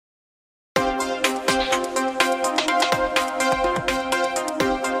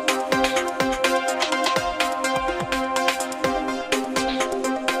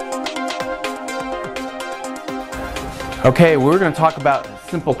Okay, we're going to talk about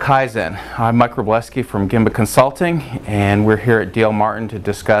simple Kaizen. I'm Mike Robleski from Gimba Consulting, and we're here at D.L. Martin to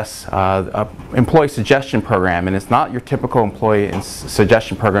discuss an employee suggestion program. And it's not your typical employee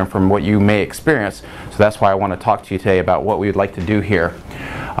suggestion program from what you may experience, so that's why I want to talk to you today about what we would like to do here.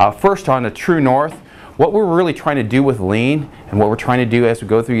 First, on the True North, what we're really trying to do with Lean and what we're trying to do as we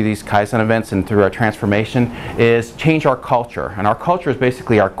go through these Kaizen events and through our transformation is change our culture. And our culture is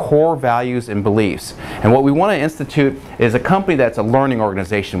basically our core values and beliefs. And what we want to institute is a company that's a learning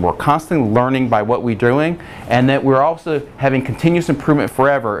organization. We're constantly learning by what we're doing, and that we're also having continuous improvement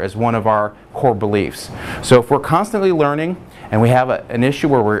forever as one of our core beliefs. So if we're constantly learning and we have an issue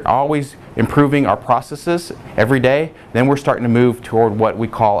where we're always improving our processes every day, then we're starting to move toward what we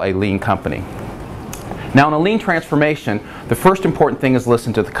call a lean company. Now, in a lean transformation, the first important thing is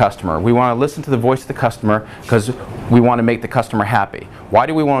listen to the customer. We want to listen to the voice of the customer because we want to make the customer happy. Why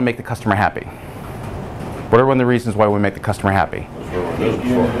do we want to make the customer happy? What are one of the reasons why we make the customer happy?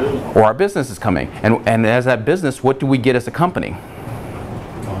 Or our business is coming. And as that business, what do we get as a company?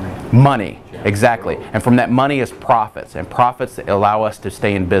 Money. Exactly. And from that money is profits, and profits allow us to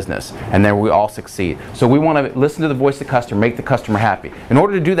stay in business, and then we all succeed. So we want to listen to the voice of the customer, make the customer happy. In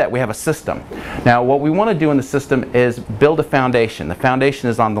order to do that, we have a system. Now, what we want to do in the system is build a foundation. The foundation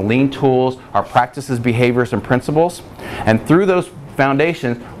is on the lean tools, our practices, behaviors, and principles. And through those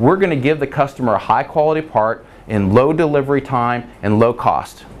foundations, we're going to give the customer a high quality part in low delivery time and low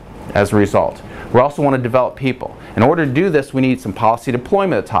cost as a result. We also want to develop people. In order to do this, we need some policy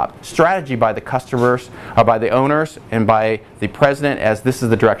deployment at the top, strategy by the customers, or by the owners, and by the president, as this is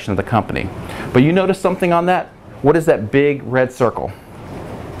the direction of the company. But you notice something on that? What is that big red circle?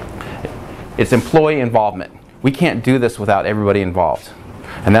 It's employee involvement. We can't do this without everybody involved.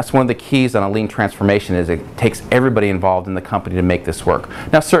 And that's one of the keys on a lean transformation, is it takes everybody involved in the company to make this work.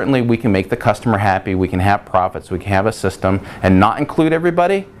 Now, certainly we can make the customer happy, we can have profits, we can have a system, and not include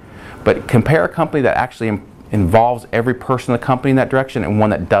everybody. But compare a company that actually involves every person in the company in that direction and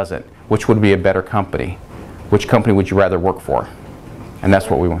one that doesn't. Which would be a better company? Which company would you rather work for? And that's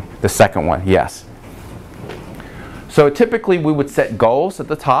what we want. The second one, yes. So typically we would set goals at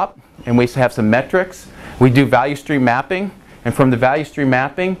the top, and we have some metrics. We do value stream mapping, and from the value stream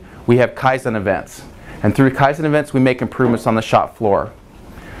mapping we have Kaizen events. And through Kaizen events we make improvements on the shop floor.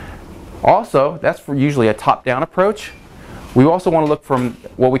 Also, that's for usually a top-down approach. We also want to look from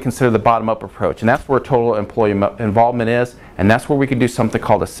what we consider the bottom-up approach, and that's where total employee involvement is, and that's where we can do something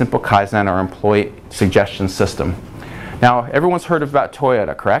called a simple Kaizen, or employee suggestion system. Now, everyone's heard about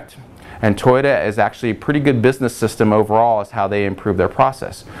Toyota, correct? And Toyota is actually a pretty good business system overall as how they improve their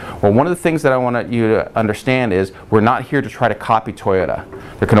process. Well, one of the things that I want you to understand is we're not here to try to copy Toyota.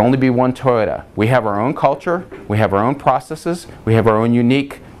 There can only be one Toyota. We have our own culture, we have our own processes, we have our own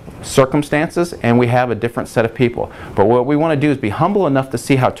unique circumstances, and we have a different set of people. But what we want to do is be humble enough to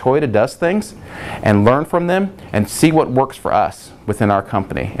see how Toyota does things and learn from them and see what works for us within our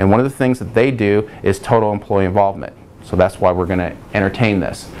company. And one of the things that they do is total employee involvement. So that's why we're going to entertain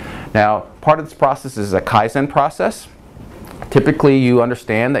this. Now, part of this process is a Kaizen process. Typically you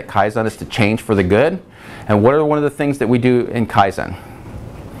understand that Kaizen is to change for the good. And what are one of the things that we do in Kaizen?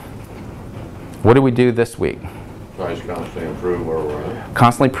 What do we do this week? Constantly improve where we're at.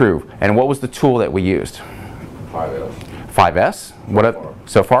 Constantly improve. And what was the tool that we used? 5S. 5S. What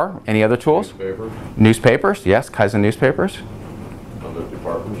so far? Any other tools? Newspapers. Newspapers, yes. Kaizen newspapers. Other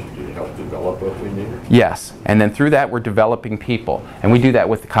departments to help develop what we need. Yes. And then through that we're developing people. And we do that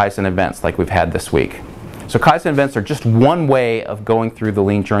with the Kaizen events like we've had this week. So Kaizen events are just one way of going through the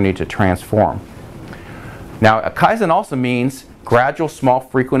lean journey to transform. Now, a Kaizen also means gradual, small,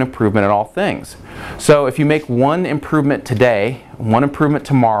 frequent improvement in all things. So if you make one improvement today, one improvement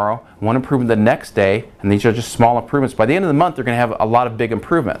tomorrow, one improvement the next day, and these are just small improvements, by the end of the month they're going to have a lot of big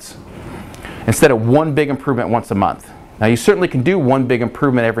improvements instead of one big improvement once a month. Now, you certainly can do one big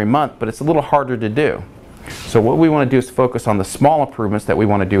improvement every month, but it's a little harder to do. So what we want to do is focus on the small improvements that we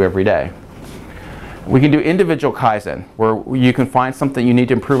want to do every day. We can do individual Kaizen, where you can find something you need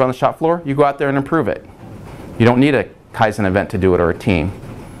to improve on the shop floor, you go out there and improve it. You don't need a Kaizen event to do it, or a team.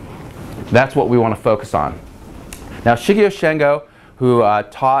 That's what we want to focus on. Now, Shigeo Shengo, who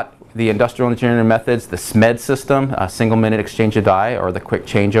taught the industrial engineering methods, the SMED system, single minute exchange of die, or the quick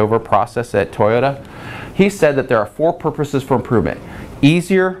changeover process at Toyota, he said that there are 4 purposes for improvement: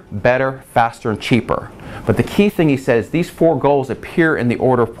 easier, better, faster, and cheaper. But the key thing he said is these 4 goals appear in the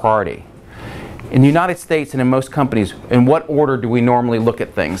order of priority. In the United States and in most companies, in what order do we normally look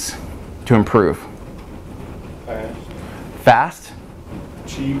at things to improve? Fast?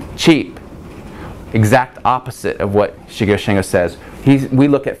 Cheap. Cheap. Exact opposite of what Shigeo Shengo says. We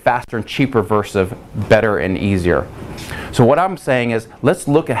look at faster and cheaper versus better and easier. So what I'm saying is, let's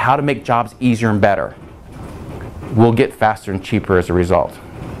look at how to make jobs easier and better. We'll get faster and cheaper as a result.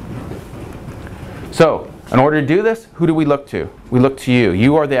 So, in order to do this, who do we look to? We look to you.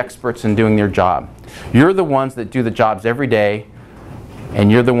 You are the experts in doing your job. You're the ones that do the jobs every day,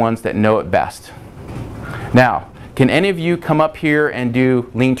 and you're the ones that know it best. Now, can any of you come up here and do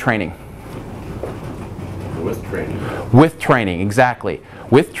lean training? With training. With training, exactly.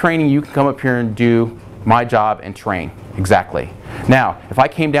 With training, you can come up here and do my job and train. Exactly. Now, if I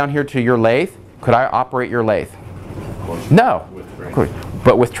came down here to your lathe, could I operate your lathe? No.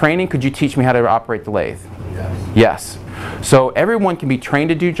 But with training, could you teach me how to operate the lathe? Yes. Yes. So everyone can be trained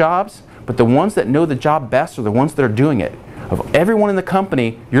to do jobs, but the ones that know the job best are the ones that are doing it. Of everyone in the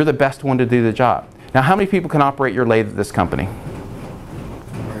company, you're the best one to do the job. Now, how many people can operate your lathe at this company?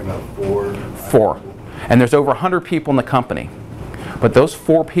 About 4. 4. And there's over 100 people in the company. But those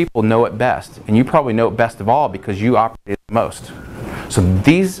 4 people know it best. And you probably know it best of all because you operate it the most. So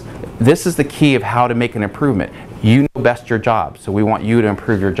this is the key of how to make an improvement. You know best your job, so we want you to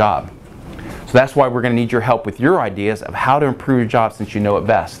improve your job. So that's why we're going to need your help with your ideas of how to improve your job since you know it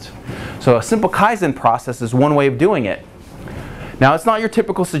best. So a simple Kaizen process is one way of doing it. Now, it's not your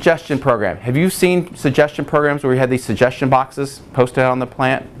typical suggestion program. Have you seen suggestion programs where we have these suggestion boxes posted out on the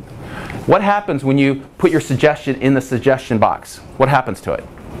plant? What happens when you put your suggestion in the suggestion box? What happens to it?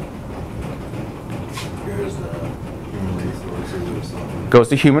 Goes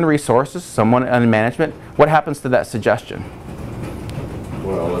to human resources, someone in management. What happens to that suggestion?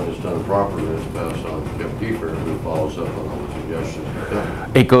 Well, if it's done properly, it's passed on to Kim Kiefer, who follows up on all the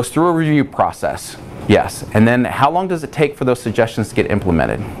suggestions. It goes through a review process, yes. And then how long does it take for those suggestions to get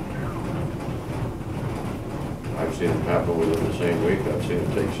implemented? I've seen it happen within the same week. I've seen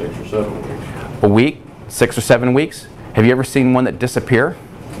it take 6 or 7 weeks. A week? 6 or 7 weeks? Have you ever seen one that disappear?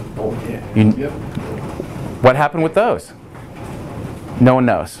 Oh, yeah. Yep. What happened with those? No one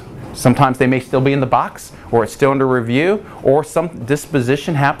knows. Sometimes they may still be in the box, or it's still under review, or some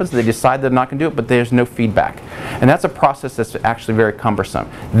disposition happens, they decide they're not going to do it, but there's no feedback. And that's a process that's actually very cumbersome.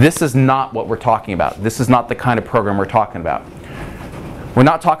 This is not what we're talking about. This is not the kind of program we're talking about. We're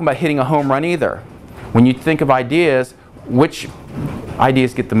not talking about hitting a home run either. When you think of ideas, which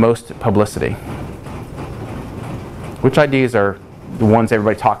ideas get the most publicity? Which ideas are the ones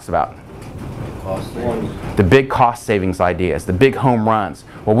everybody talks about? The big cost savings ideas, the big home runs.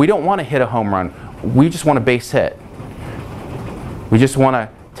 Well, we don't want to hit a home run. We just want a base hit. We just want to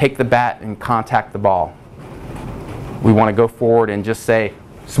take the bat and contact the ball. We want to go forward and just say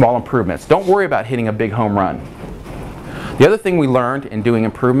small improvements. Don't worry about hitting a big home run. The other thing we learned in doing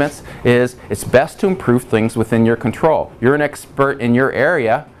improvements is it's best to improve things within your control. You're an expert in your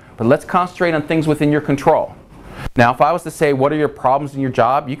area, but let's concentrate on things within your control. Now, if I was to say, what are your problems in your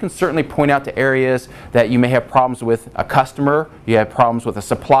job? You can certainly point out to areas that you may have problems with a customer, you have problems with a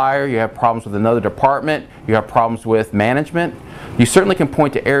supplier, you have problems with another department, you have problems with management. You certainly can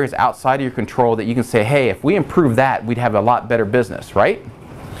point to areas outside of your control that you can say, hey, if we improve that, we'd have a lot better business, right?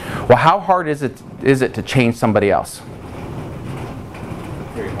 Well, how hard is it to change somebody else?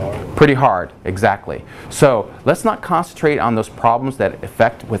 Pretty hard, exactly. So let's not concentrate on those problems that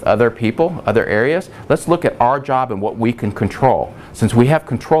affect with other people, other areas. Let's look at our job and what we can control. Since we have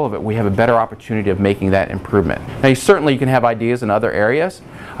control of it, we have a better opportunity of making that improvement. Now, you can have ideas in other areas.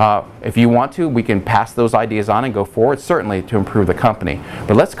 If you want to, we can pass those ideas on and go forward, certainly to improve the company.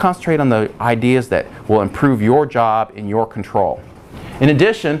 But let's concentrate on the ideas that will improve your job in your control. In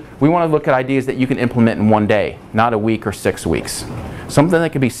addition, we want to look at ideas that you can implement in one day, not a week or 6 weeks. Something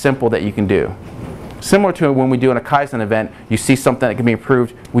that can be simple that you can do. Similar to when we do in a Kaizen event, you see something that can be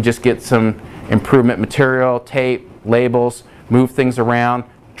improved, we just get some improvement material, tape, labels, move things around,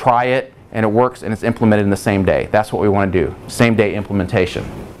 try it, and it works and it's implemented in the same day. That's what we want to do, same day implementation.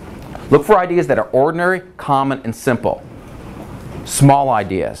 Look for ideas that are ordinary, common, and simple. Small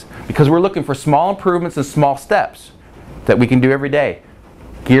ideas, because we're looking for small improvements and small steps that we can do every day,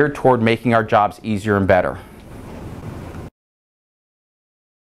 geared toward making our jobs easier and better.